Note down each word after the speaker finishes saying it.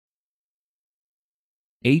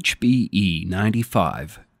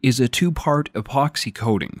HBE-95 is a two-part epoxy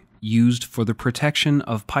coating used for the protection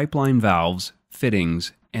of pipeline valves,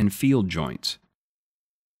 fittings, and field joints.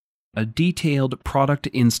 A detailed product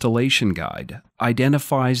installation guide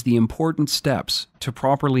identifies the important steps to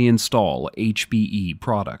properly install HBE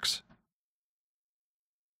products.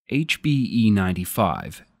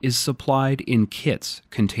 HBE-95 is supplied in kits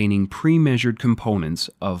containing pre-measured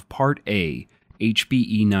components of Part A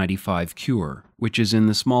HBE-95 Cure, which is in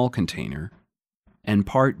the small container, and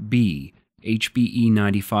Part B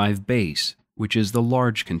HBE-95 Base, which is the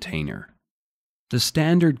large container. The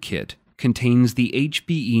standard kit contains the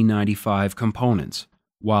HBE-95 components,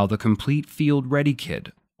 while the complete field-ready kit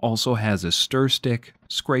also has a stir stick,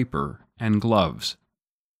 scraper, and gloves.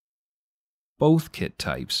 Both kit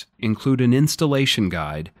types include an installation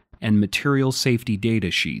guide and material safety data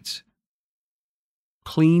sheets.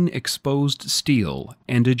 Clean exposed steel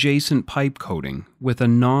and adjacent pipe coating with a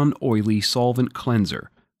non-oily solvent cleanser,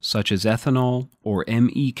 such as ethanol or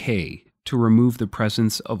MEK, to remove the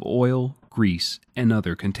presence of oil, grease, and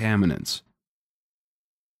other contaminants.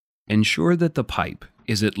 Ensure that the pipe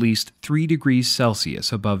is at least 3 degrees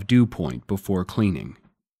Celsius above dew point before cleaning.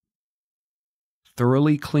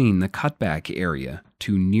 Thoroughly clean the cutback area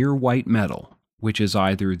to near white metal, which is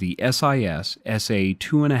either the SIS SA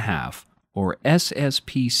 2.5 or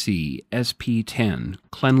SSPC SP10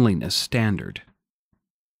 cleanliness standard.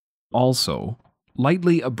 Also,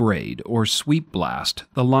 lightly abrade or sweep blast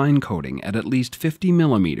the line coating at least 50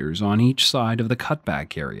 mm on each side of the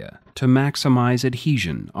cutback area to maximize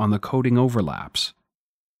adhesion on the coating overlaps.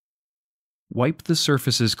 Wipe the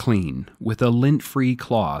surfaces clean with a lint-free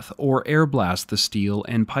cloth or air blast the steel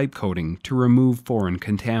and pipe coating to remove foreign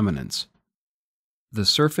contaminants. The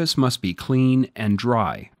surface must be clean and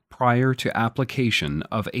dry prior to application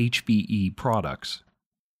of HBE products.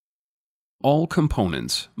 All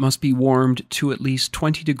components must be warmed to at least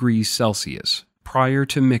 20 degrees Celsius prior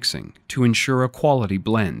to mixing to ensure a quality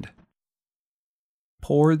blend.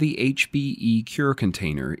 Pour the HBE Cure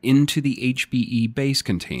container into the HBE Base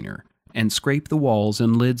container and scrape the walls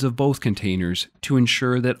and lids of both containers to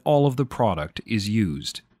ensure that all of the product is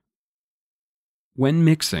used. When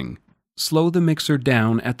mixing, slow the mixer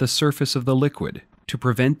down at the surface of the liquid to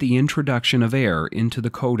prevent the introduction of air into the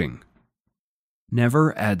coating.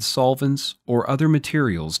 Never add solvents or other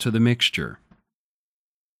materials to the mixture.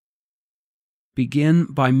 Begin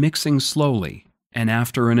by mixing slowly, and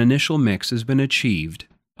after an initial mix has been achieved,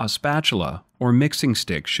 a spatula or mixing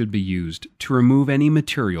stick should be used to remove any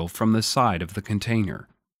material from the side of the container.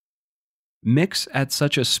 Mix at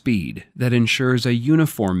such a speed that ensures a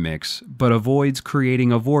uniform mix but avoids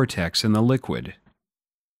creating a vortex in the liquid.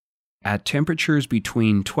 At temperatures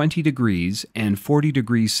between 20 degrees and 40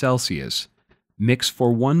 degrees Celsius, mix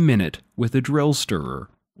for 1 minute with a drill stirrer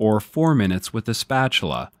or 4 minutes with a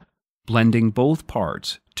spatula, blending both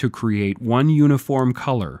parts to create one uniform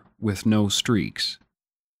color with no streaks.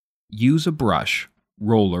 Use a brush,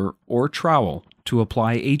 roller, or trowel to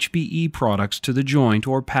apply HBE products to the joint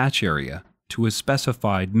or patch area to a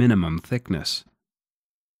specified minimum thickness.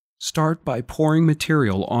 Start by pouring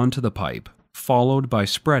material onto the pipe, followed by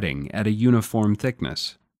spreading at a uniform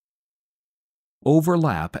thickness.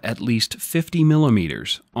 Overlap at least 50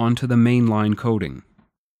 mm onto the mainline coating.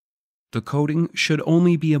 The coating should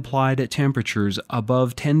only be applied at temperatures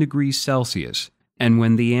above 10 degrees Celsius and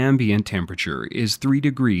when the ambient temperature is 3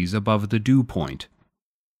 degrees above the dew point.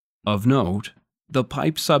 Of note, the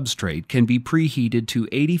pipe substrate can be preheated to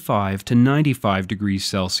 85 to 95 degrees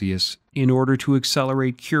Celsius in order to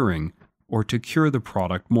accelerate curing or to cure the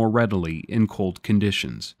product more readily in cold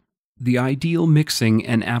conditions. The ideal mixing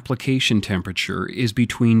and application temperature is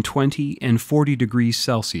between 20 and 40 degrees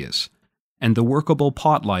Celsius, and the workable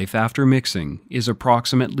pot life after mixing is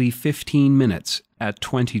approximately 15 minutes at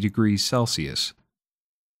 20 degrees Celsius.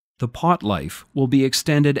 The pot life will be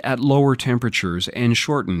extended at lower temperatures and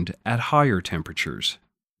shortened at higher temperatures.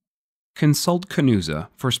 Consult Canusa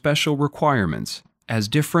for special requirements, as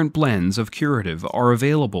different blends of curative are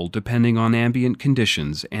available depending on ambient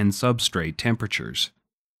conditions and substrate temperatures.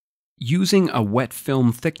 Using a wet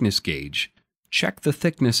film thickness gauge, check the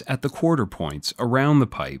thickness at the quarter points around the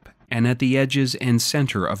pipe and at the edges and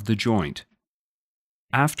center of the joint.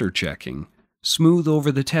 After checking, smooth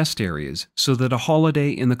over the test areas so that a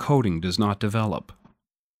holiday in the coating does not develop.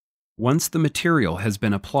 Once the material has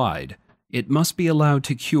been applied, it must be allowed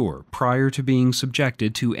to cure prior to being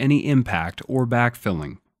subjected to any impact or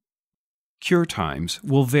backfilling. Cure times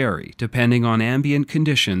will vary depending on ambient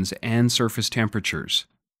conditions and surface temperatures.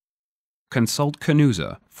 Consult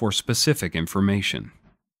Canusa for specific information.